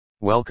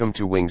Welcome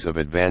to Wings of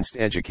Advanced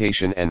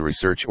Education and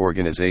Research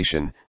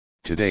Organization.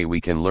 Today we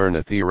can learn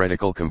a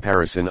theoretical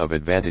comparison of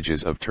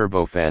advantages of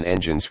turbofan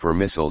engines for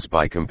missiles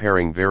by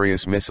comparing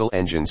various missile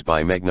engines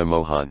by Megha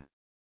Mohan.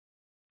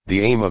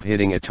 The aim of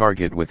hitting a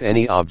target with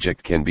any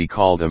object can be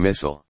called a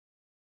missile.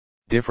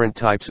 Different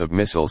types of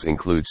missiles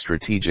include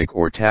strategic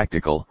or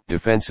tactical,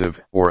 defensive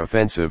or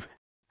offensive,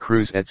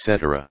 cruise,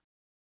 etc.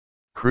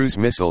 Cruise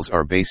missiles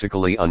are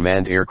basically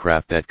unmanned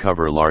aircraft that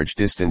cover large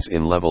distance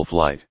in level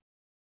flight.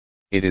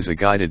 It is a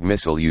guided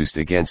missile used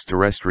against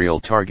terrestrial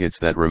targets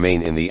that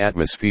remain in the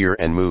atmosphere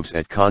and moves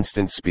at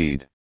constant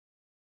speed.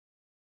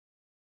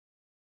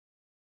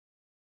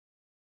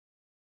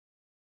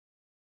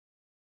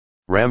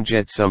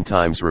 Ramjet,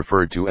 sometimes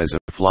referred to as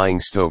a flying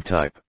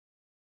stovepipe,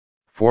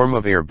 form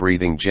of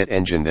air-breathing jet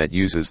engine that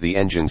uses the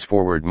engine's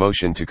forward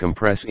motion to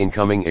compress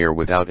incoming air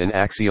without an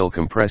axial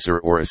compressor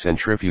or a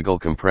centrifugal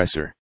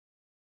compressor.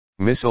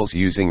 Missiles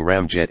using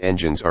ramjet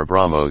engines are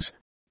BrahMos,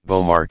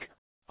 Bomarc,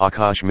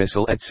 Akash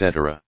missile,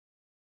 etc.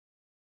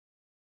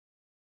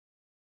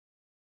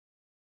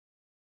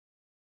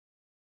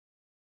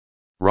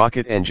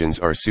 Rocket engines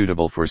are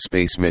suitable for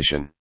space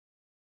mission.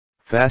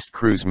 Fast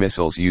cruise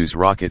missiles use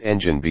rocket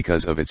engine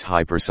because of its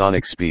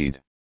hypersonic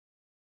speed.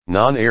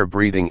 Non-air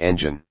breathing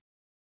engine.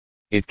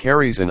 It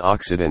carries an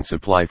oxidant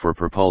supply for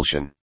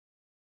propulsion.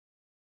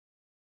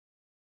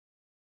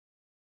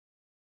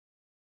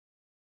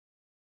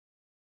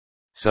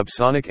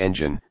 Subsonic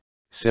engine,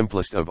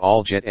 simplest of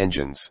all jet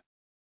engines.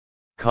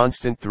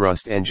 Constant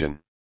thrust engine.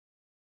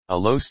 A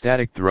low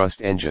static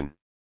thrust engine.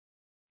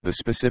 The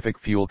specific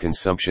fuel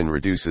consumption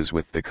reduces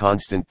with the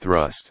constant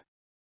thrust.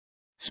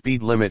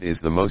 Speed limit is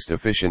the most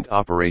efficient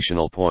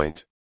operational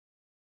point.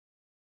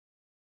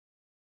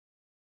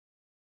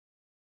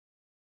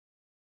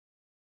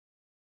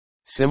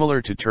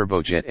 Similar to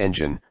turbojet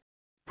engine,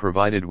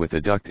 provided with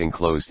a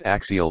duct-enclosed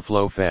axial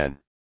flow fan.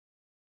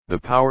 The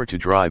power to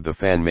drive the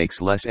fan makes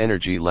less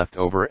energy left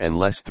over and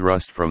less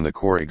thrust from the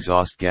core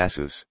exhaust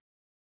gases.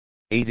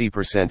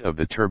 80% of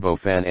the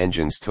turbofan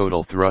engine's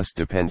total thrust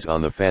depends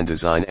on the fan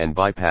design and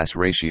bypass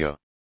ratio.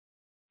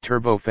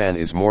 Turbofan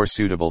is more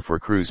suitable for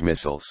cruise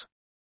missiles.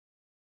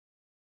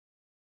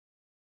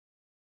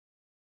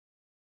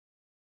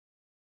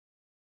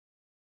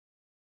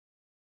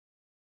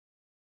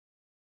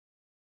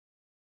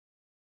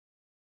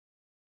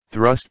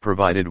 Thrust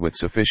provided with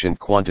sufficient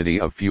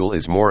quantity of fuel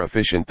is more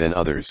efficient than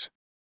others.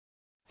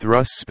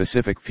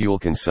 Thrust-specific fuel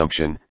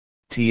consumption,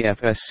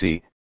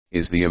 TFSC,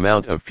 is the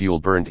amount of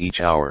fuel burned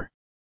each hour.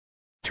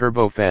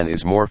 Turbofan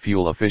is more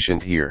fuel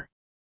efficient here.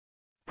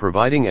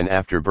 Providing an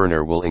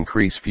afterburner will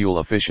increase fuel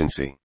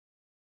efficiency.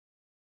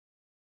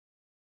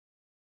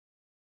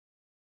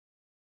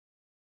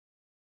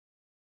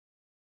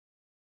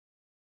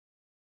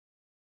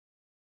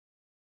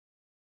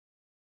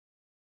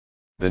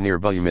 The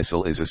nearby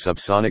missile is a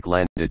subsonic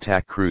land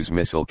attack cruise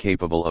missile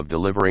capable of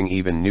delivering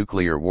even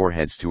nuclear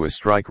warheads to a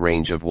strike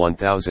range of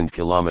 1,000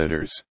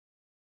 kilometers.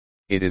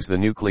 It is the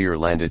nuclear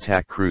land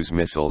attack cruise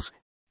missiles,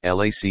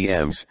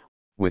 LACMs,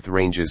 with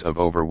ranges of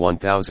over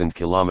 1,000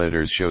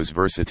 kilometers shows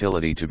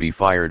versatility to be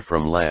fired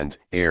from land,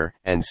 air,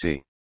 and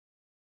sea.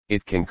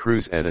 It can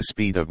cruise at a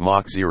speed of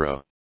Mach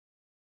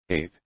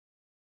 0.8.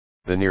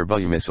 The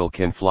nearby missile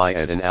can fly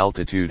at an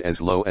altitude as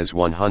low as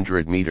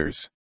 100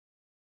 meters.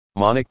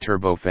 Monarch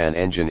turbofan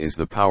engine is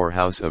the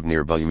powerhouse of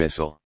nearby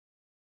missile.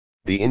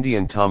 The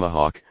Indian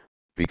Tomahawk,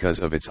 because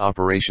of its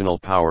operational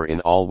power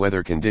in all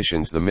weather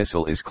conditions, the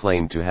missile is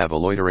claimed to have a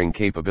loitering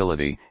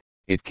capability.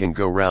 It can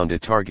go round a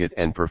target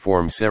and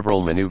perform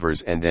several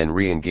maneuvers and then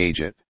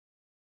re-engage it.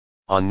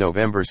 On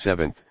November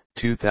 7,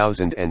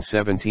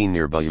 2017,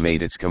 nearby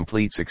made its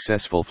complete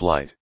successful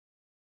flight.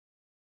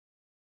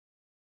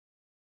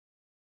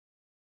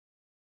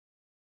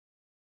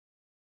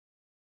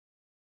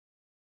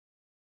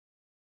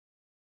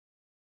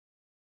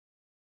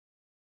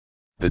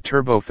 The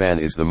turbofan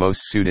is the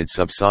most suited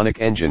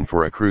subsonic engine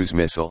for a cruise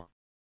missile.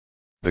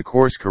 The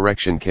course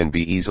correction can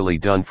be easily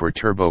done for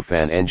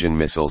turbofan engine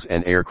missiles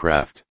and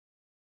aircraft.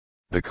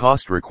 The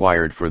cost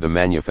required for the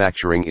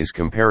manufacturing is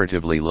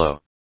comparatively low.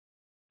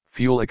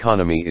 Fuel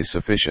economy is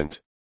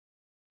sufficient.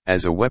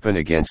 As a weapon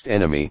against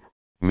enemy,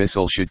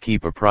 missile should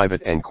keep a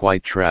private and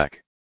quiet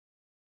track.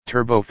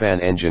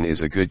 Turbofan engine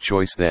is a good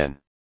choice then.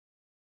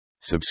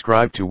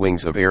 Subscribe to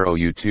Wings of Aero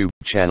YouTube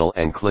channel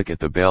and click at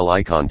the bell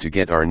icon to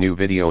get our new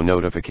video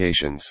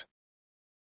notifications.